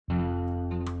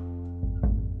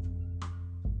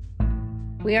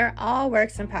We are all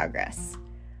works in progress.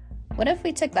 What if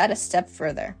we took that a step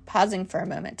further, pausing for a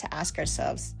moment to ask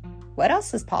ourselves, what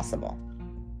else is possible?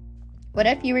 What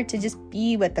if you were to just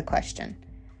be with the question,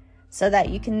 so that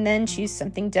you can then choose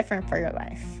something different for your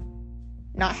life,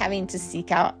 not having to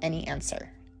seek out any answer?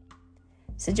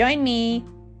 So join me,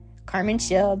 Carmen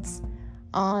Shields,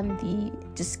 on the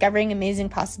Discovering Amazing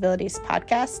Possibilities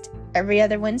podcast every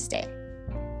other Wednesday.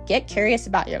 Get curious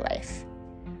about your life.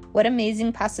 What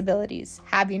amazing possibilities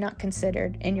have you not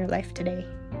considered in your life today?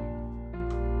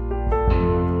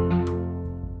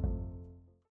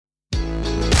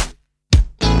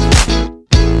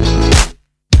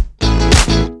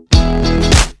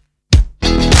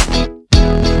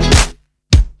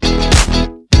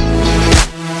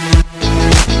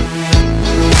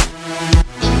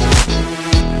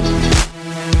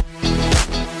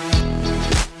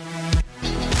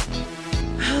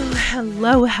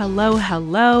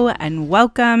 Hello, and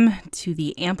welcome to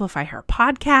the Amplify Her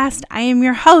podcast. I am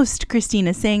your host,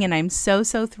 Christina Singh, and I'm so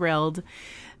thrilled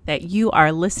that you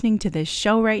are listening to this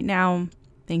show right now.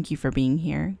 Thank you for being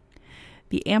here.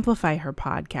 The Amplify Her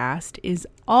podcast is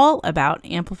all about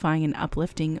amplifying and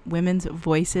uplifting women's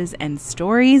voices and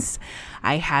stories.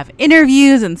 I have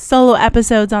interviews and solo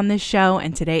episodes on this show,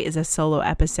 and today is a solo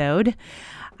episode.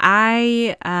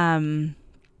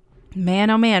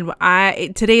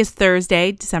 Today is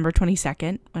Thursday, December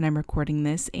 22nd, when I'm recording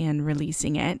this and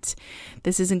releasing it.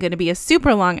 This isn't going to be a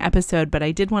super long episode, but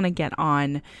I did want to get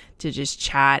on to just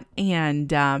chat and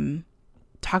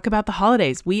talk about the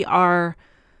holidays. We are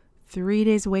 3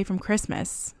 days away from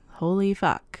Christmas. Holy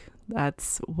fuck.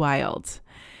 That's wild.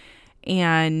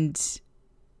 And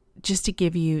just to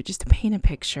paint a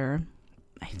picture,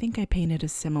 I think I painted a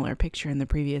similar picture in the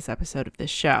previous episode of this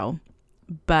show,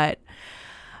 but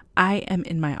I am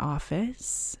in my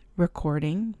office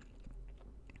recording.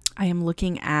 I am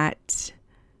looking at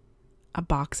a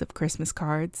box of Christmas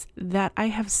cards that I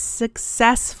have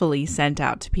successfully sent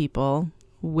out to people.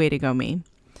 Way to go, me.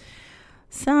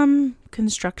 Some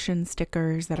construction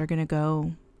stickers that are going to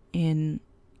go in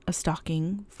a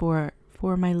stocking for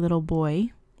my little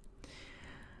boy.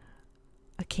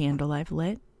 A candle I've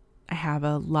lit. I have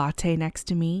a latte next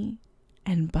to me.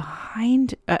 And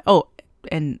behind...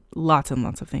 and lots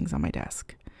of things on my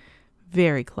desk.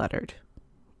 Very cluttered.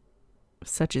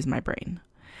 Such is my brain.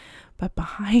 But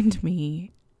behind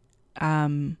me,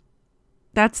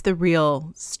 that's the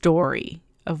real story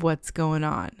of what's going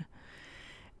on.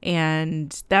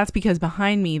 And that's because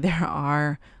behind me there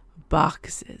are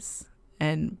boxes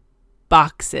and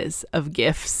boxes of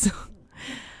gifts.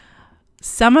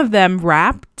 Some of them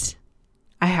wrapped.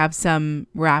 I have some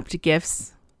wrapped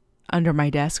gifts under my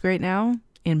desk right now,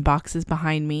 in boxes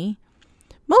behind me.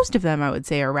 Most of them I would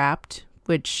say are wrapped,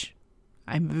 which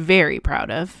I'm very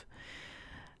proud of.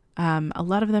 A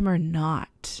lot of them are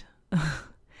not.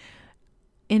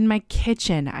 In my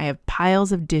kitchen, I have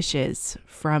piles of dishes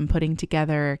from putting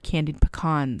together candied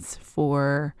pecans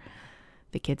for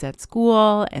the kids at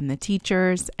school and the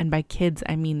teachers. And by kids,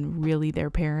 I mean really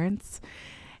their parents.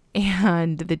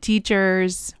 And the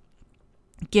teachers...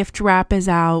 gift wrap is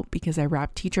out because I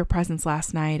wrapped teacher presents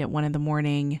last night at 1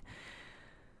 a.m.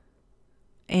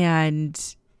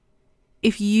 And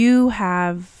if you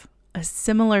have a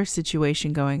similar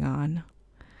situation going on,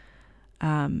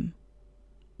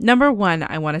 number one,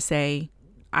 I want to say,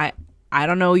 I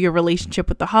don't know your relationship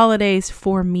with the holidays.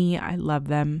 For me, I love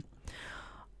them.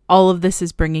 All of this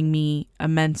is bringing me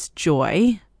immense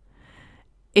joy.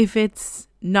 If it's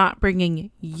not bringing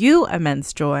you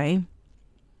immense joy,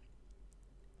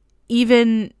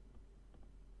 even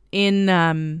in,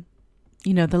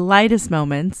 the lightest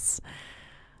moments,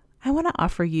 I want to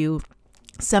offer you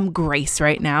some grace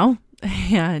right now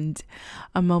and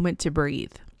a moment to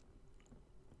breathe.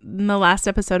 In the last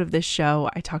episode of this show,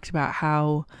 I talked about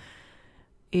how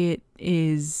it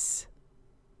is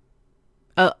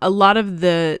a lot of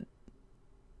the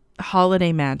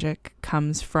holiday magic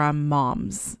comes from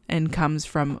moms and comes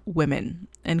from women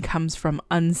and comes from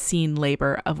unseen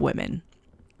labor of women.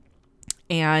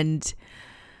 And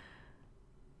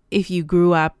if you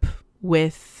grew up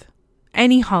with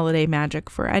any holiday magic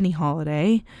for any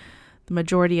holiday, the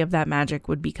majority of that magic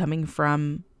would be coming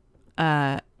from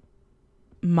a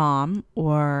mom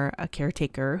or a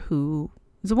caretaker who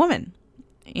is a woman.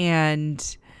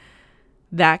 And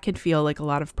that could feel like a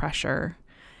lot of pressure.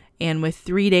 And with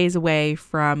 3 days away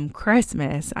from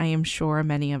Christmas, I am sure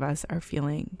many of us are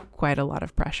feeling quite a lot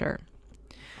of pressure.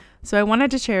 So I wanted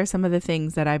to share some of the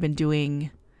things that I've been doing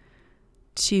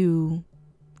to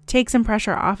take some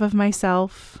pressure off of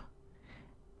myself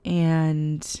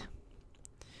and,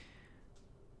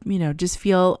 just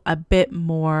feel a bit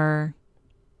more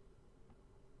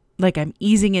like I'm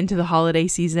easing into the holiday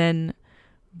season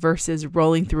versus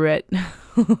rolling through it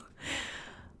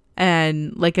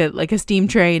and like a steam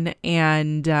train.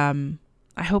 And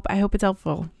I hope it's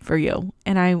helpful for you.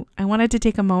 And I wanted to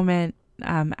take a moment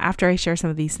after I share some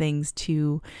of these things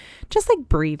to just like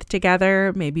breathe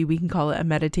together. Maybe we can call it a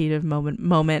meditative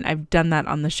moment. I've done that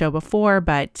on the show before,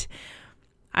 but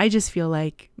I just feel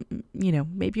like,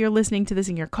 maybe you're listening to this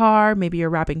in your car, maybe you're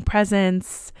wrapping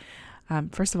presents.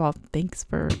 First of all, thanks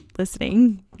for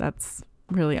listening. That's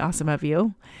really awesome of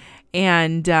you.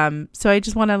 And so I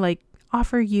just want to like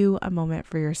offer you a moment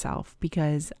for yourself,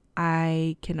 because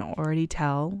I can already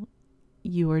tell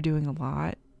you are doing a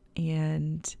lot,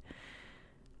 and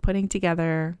putting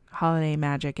together holiday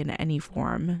magic in any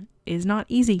form is not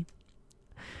easy.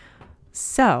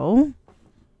 So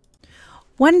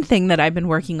one thing that I've been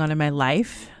working on in my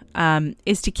life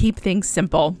is to keep things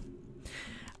simple.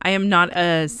 I am not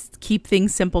a keep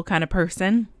things simple kind of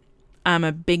person. I'm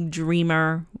a big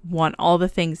dreamer, want all the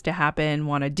things to happen,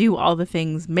 want to do all the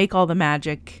things, make all the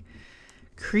magic,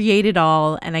 create it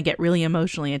all, and I get really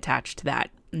emotionally attached to that.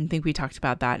 And I think we talked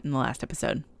about that in the last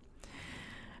episode.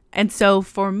 And so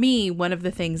for me, one of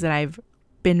the things that I've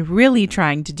been really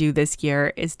trying to do this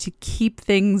year is to keep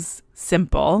things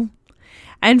simple.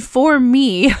 And for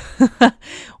me,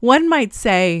 one might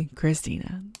say,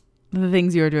 Christina, the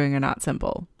things you're doing are not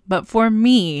simple. But for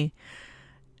me,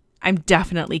 I'm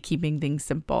definitely keeping things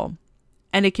simple.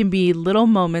 And it can be little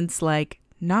moments like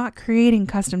not creating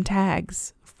custom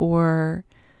tags for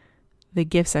the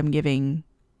gifts I'm giving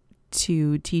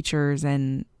to teachers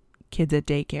and kids at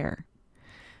daycare.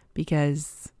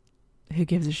 Because who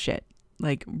gives a shit?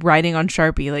 Like writing on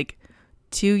Sharpie, like,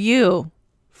 to you,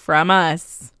 from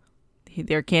us.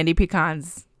 They're candy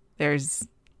pecans. There's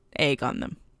egg on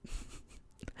them.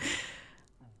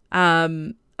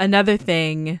 Another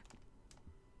thing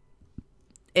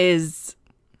is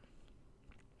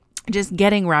just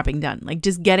getting wrapping done. Like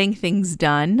just getting things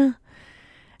done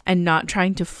and not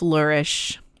trying to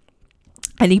flourish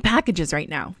any packages right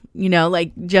now.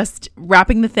 Like just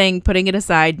wrapping the thing, putting it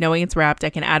aside, knowing it's wrapped. I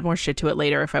can add more shit to it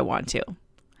later if I want to.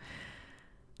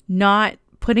 Not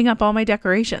putting up all my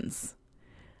decorations.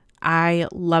 I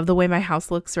love the way my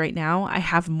house looks right now. I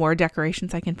have more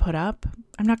decorations I can put up.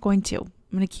 I'm not going to. I'm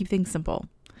going to keep things simple.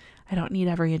 I don't need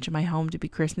every inch of my home to be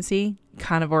Christmassy.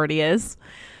 Kind of already is.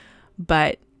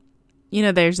 But,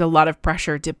 there's a lot of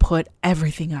pressure to put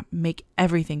everything up, make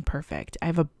everything perfect. I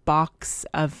have a box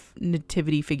of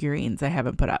nativity figurines I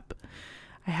haven't put up.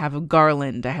 I have a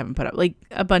garland I haven't put up. Like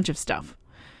a bunch of stuff.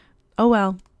 Oh,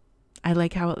 well. I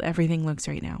like how everything looks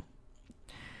right now.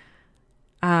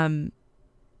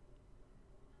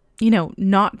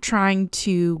 Not trying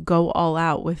to go all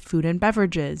out with food and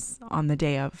beverages on the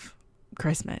day of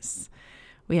Christmas.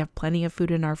 We have plenty of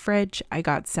food in our fridge. I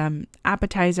got some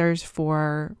appetizers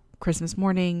for Christmas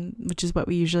morning, which is what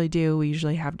we usually do. We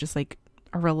usually have just like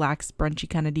a relaxed brunchy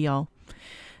kind of deal.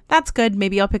 That's good.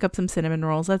 Maybe I'll pick up some cinnamon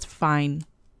rolls. That's fine.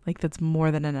 Like that's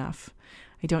more than enough.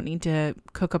 I don't need to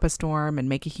cook up a storm and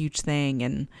make a huge thing.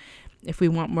 And if we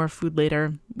want more food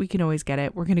later, we can always get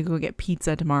it. We're going to go get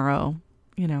pizza tomorrow,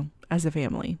 as a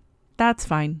family. That's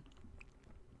fine.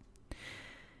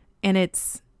 And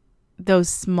it's those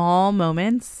small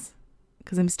moments,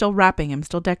 because I'm still wrapping, I'm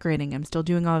still decorating, I'm still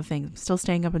doing all the things, I'm still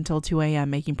staying up until 2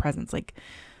 a.m. making presents.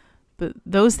 But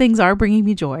those things are bringing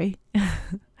me joy.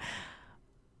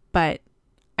 But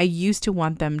I used to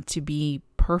want them to be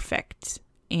perfect.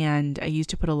 And I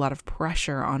used to put a lot of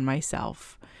pressure on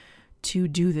myself to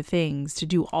do the things, to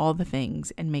do all the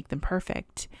things and make them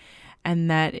perfect.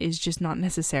 And that is just not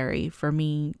necessary for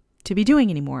me to be doing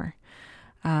anymore.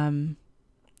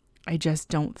 I just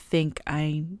don't think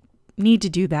I need to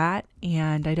do that,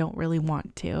 and I don't really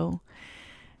want to.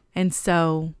 And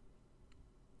so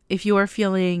if you are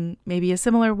feeling maybe a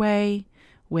similar way,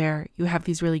 where you have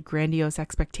these really grandiose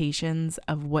expectations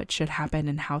of what should happen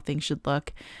and how things should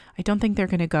look, I don't think they're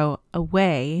going to go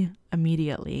away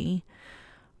immediately,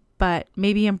 but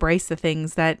maybe embrace the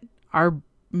things that are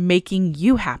making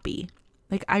you happy.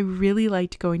 Like I really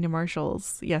liked going to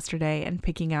Marshall's yesterday and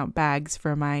picking out bags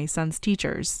for my son's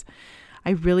teachers.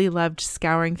 I really loved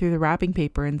scouring through the wrapping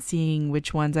paper and seeing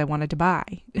which ones I wanted to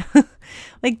buy.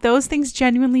 Like those things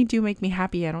genuinely do make me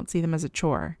happy. I don't see them as a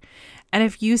chore. And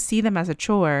if you see them as a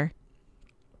chore,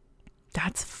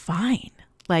 that's fine.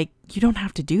 Like you don't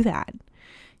have to do that.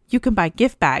 You can buy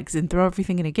gift bags and throw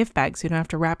everything in a gift bag so you don't have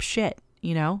to wrap shit,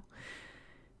 You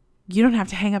don't have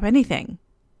to hang up anything.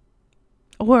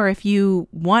 Or if you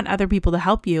want other people to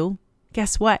help you,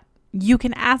 guess what? You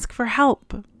can ask for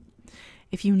help.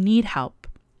 If you need help,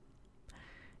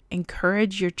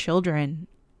 encourage your children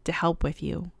to help with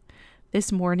you.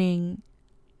 This morning,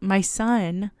 my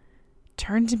son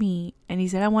turned to me and he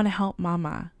said, I want to help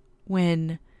Mama,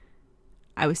 when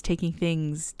I was taking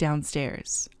things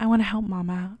downstairs. I want to help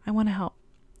Mama. I want to help.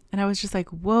 And I was just like,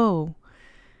 whoa,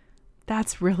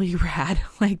 that's really rad.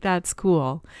 Like, that's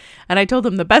cool. And I told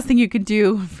him the best thing you could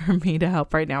do for me to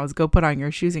help right now is go put on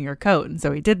your shoes and your coat. And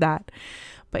so he did that.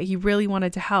 But he really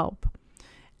wanted to help.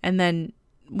 And then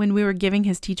when we were giving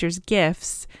his teachers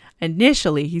gifts,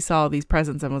 initially he saw these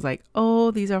presents and was like,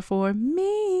 oh, these are for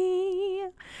me.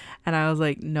 And I was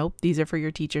like, nope, these are for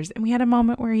your teachers. And we had a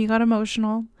moment where he got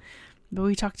emotional. But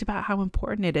we talked about how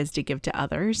important it is to give to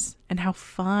others and how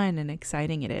fun and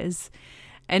exciting it is.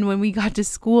 And when we got to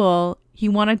school, he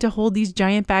wanted to hold these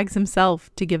giant bags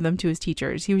himself to give them to his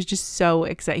teachers. He was just so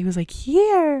excited. He was like,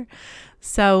 here.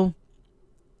 So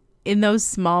in those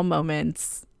small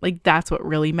moments, like, that's what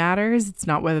really matters. It's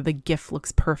not whether the gift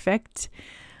looks perfect.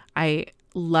 I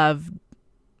love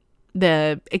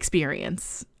the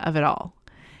experience of it all.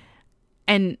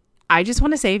 And I just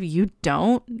want to say, if you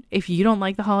don't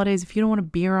like the holidays, if you don't want to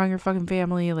be around your fucking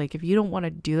family, like, if you don't want to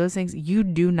do those things, you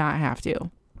do not have to.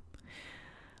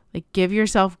 Like, give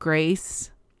yourself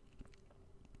grace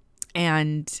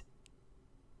and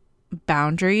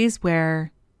boundaries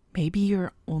where maybe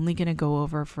you're only going to go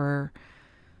over for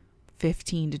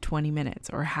 15 to 20 minutes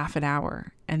or half an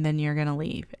hour, and then you're going to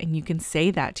leave. And you can say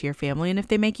that to your family. And if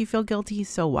they make you feel guilty,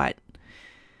 so what?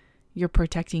 You're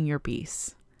protecting your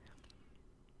peace.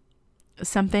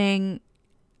 Something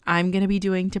I'm going to be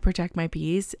doing to protect my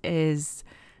peace is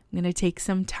I'm going to take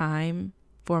some time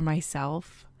for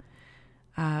myself.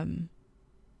 And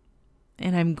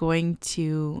I'm going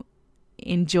to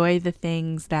enjoy the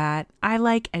things that I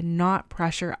like and not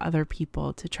pressure other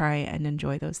people to try and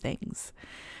enjoy those things.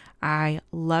 I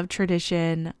love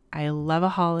tradition. I love a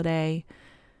holiday,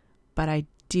 but I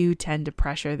do tend to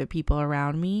pressure the people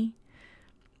around me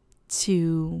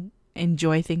to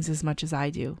enjoy things as much as I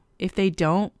do. If they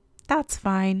don't, that's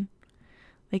fine.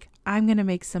 Like, I'm going to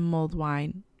make some mulled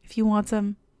wine. If you want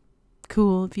some,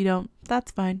 cool. If you don't,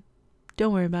 that's fine.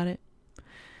 Don't worry about it.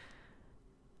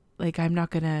 Like, I'm not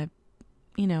going to,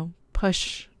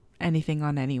 push anything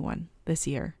on anyone this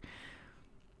year.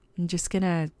 I'm just going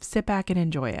to sit back and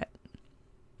enjoy it.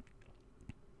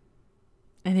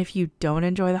 And if you don't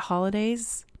enjoy the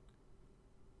holidays,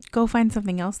 go find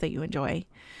something else that you enjoy.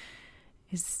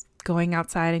 Is going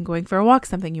outside and going for a walk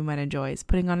something you might enjoy? Is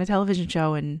putting on a television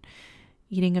show and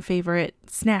eating a favorite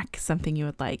snack something you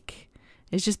would like?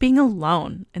 Is just being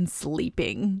alone and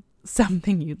sleeping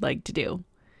something you'd like to do?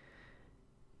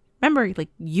 Remember, like,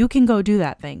 you can go do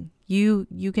that thing. You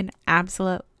can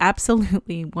absolutely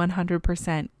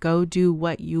 100% go do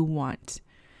what you want.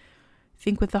 I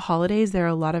think with the holidays, there are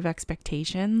a lot of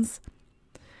expectations,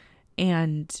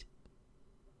 and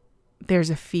there's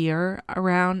a fear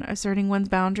around asserting one's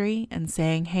boundary and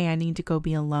saying, hey, I need to go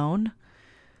be alone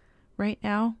right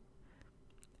now.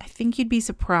 I think you'd be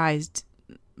surprised,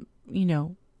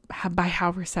 by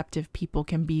how receptive people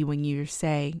can be when you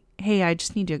say, hey, I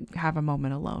just need to have a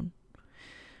moment alone.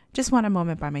 Just want a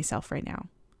moment by myself right now.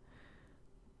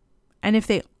 And if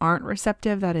they aren't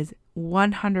receptive, that is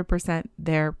 100%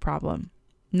 their problem,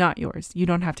 not yours. You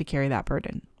don't have to carry that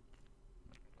burden.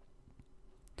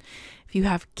 If you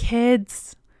have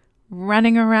kids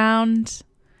running around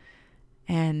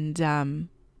and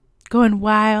going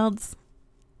wild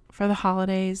for the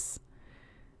holidays,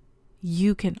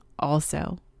 you can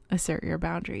also assert your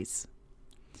boundaries.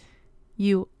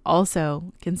 You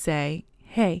also can say,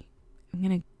 hey, I'm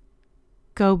going to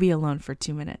go be alone for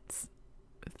 2 minutes,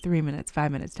 3 minutes,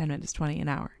 5 minutes, 10 minutes, 20, an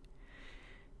hour.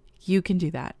 You can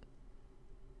do that.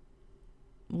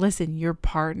 Listen, your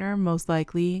partner most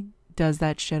likely does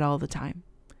that shit all the time.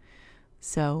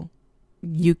 So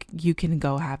you can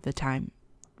go have the time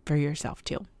for yourself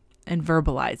too, and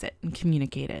verbalize it and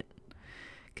communicate it,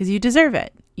 because you deserve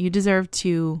it. You deserve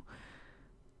to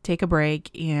take a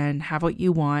break and have what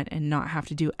you want and not have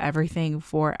to do everything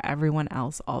for everyone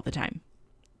else all the time.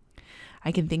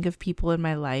 I can think of people in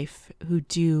my life who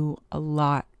do a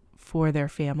lot for their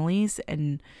families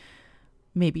and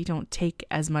maybe don't take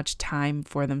as much time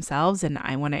for themselves. And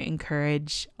I want to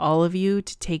encourage all of you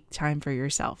to take time for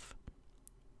yourself.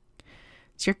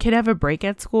 Does your kid have a break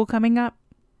at school coming up?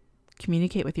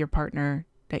 Communicate with your partner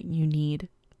that you need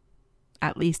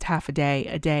at least half a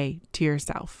day to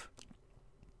yourself.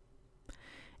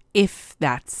 If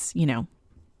that's,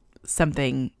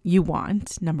 something you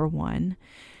want, number one.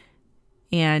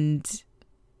 And,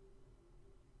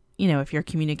 if you're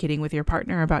communicating with your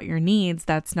partner about your needs,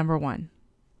 that's number one.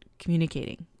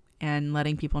 Communicating and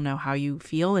letting people know how you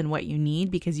feel and what you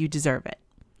need, because you deserve it.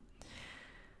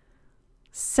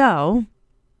 So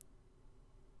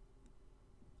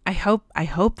I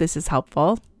hope this is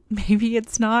helpful. Maybe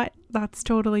it's not. That's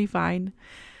totally fine.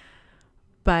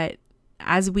 But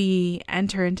as we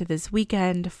enter into this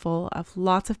weekend full of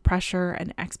lots of pressure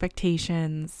and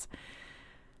expectations,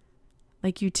 I'd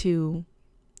like you to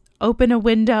open a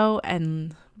window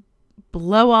and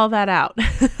blow all that out.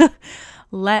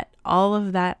 Let all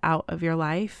of that out of your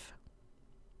life,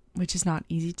 which is not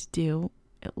easy to do.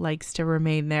 It likes to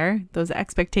remain there. Those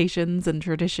expectations and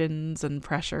traditions and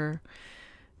pressure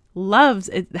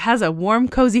it has a warm,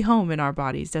 cozy home in our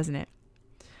bodies, doesn't it?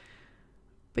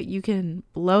 But you can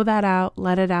blow that out,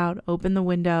 let it out, open the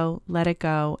window, let it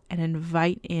go, and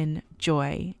invite in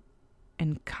joy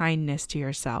and kindness to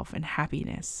yourself and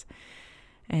happiness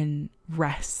and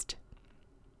rest.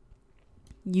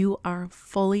 You are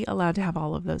fully allowed to have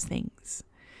all of those things.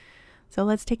 So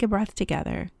let's take a breath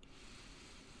together.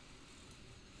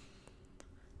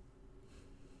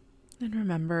 And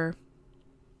remember,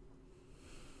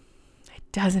 it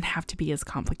doesn't have to be as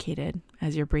complicated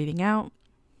as you're breathing out.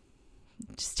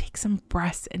 Just take some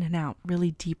breaths in and out,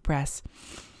 really deep breaths.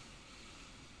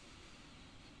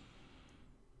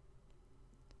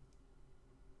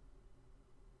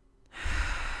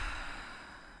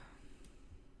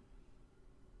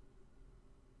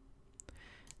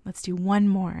 Let's do one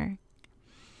more.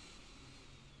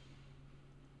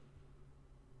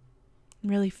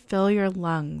 Really fill your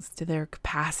lungs to their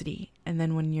capacity. And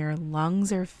then when your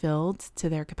lungs are filled to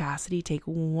their capacity, take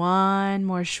one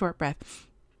more short breath.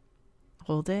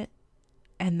 Hold it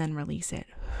and then release it.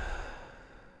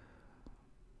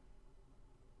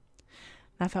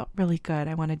 That felt really good.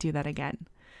 I want to do that again.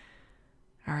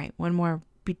 All right, one more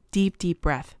deep, deep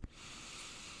breath.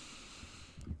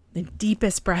 The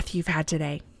deepest breath you've had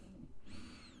today.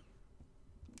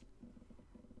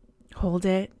 Hold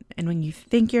it, and when you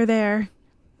think you're there,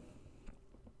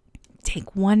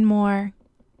 take one more.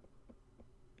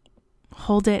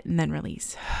 Hold it and then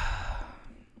release.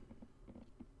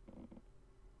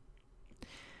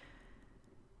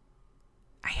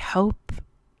 I hope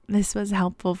this was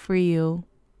helpful for you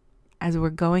as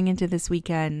we're going into this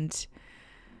weekend.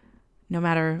 No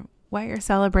matter what you're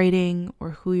celebrating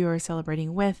or who you're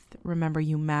celebrating with, remember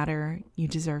you matter. You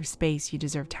deserve space. You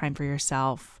deserve time for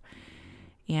yourself.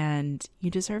 And you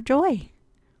deserve joy.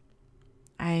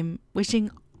 I'm wishing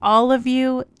all of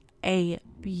you a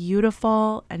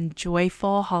beautiful and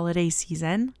joyful holiday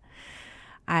season.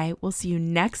 I will see you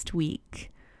next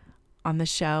week on the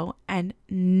show. And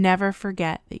never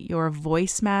forget that your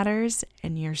voice matters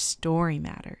and your story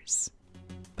matters.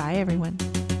 Bye, everyone.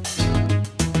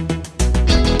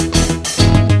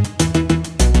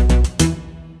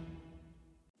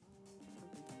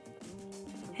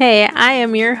 Hey, I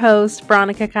am your host,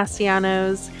 Veronica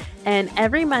Castellanos, and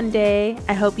every Monday,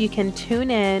 I hope you can tune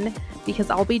in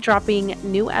because I'll be dropping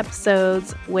new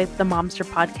episodes with the Momster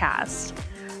Podcast.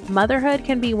 Motherhood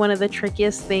can be one of the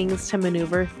trickiest things to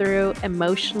maneuver through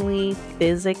emotionally,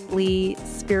 physically,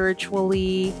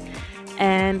 spiritually,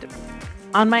 and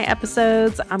on my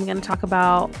episodes, I'm going to talk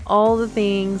about all the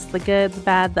things, the good, the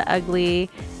bad, the ugly,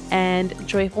 and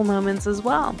joyful moments as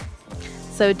well.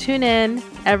 So tune in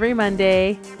every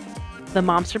Monday, the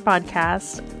Momster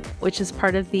Podcast, which is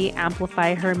part of the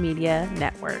Amplify Her Media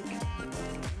Network.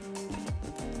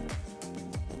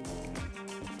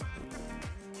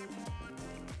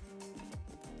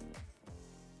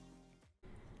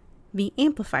 The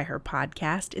Amplify Her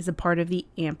podcast is a part of the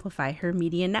Amplify Her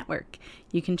Media Network.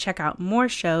 You can check out more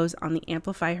shows on the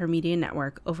Amplify Her Media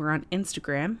Network over on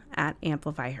Instagram at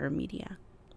Amplify Her Media.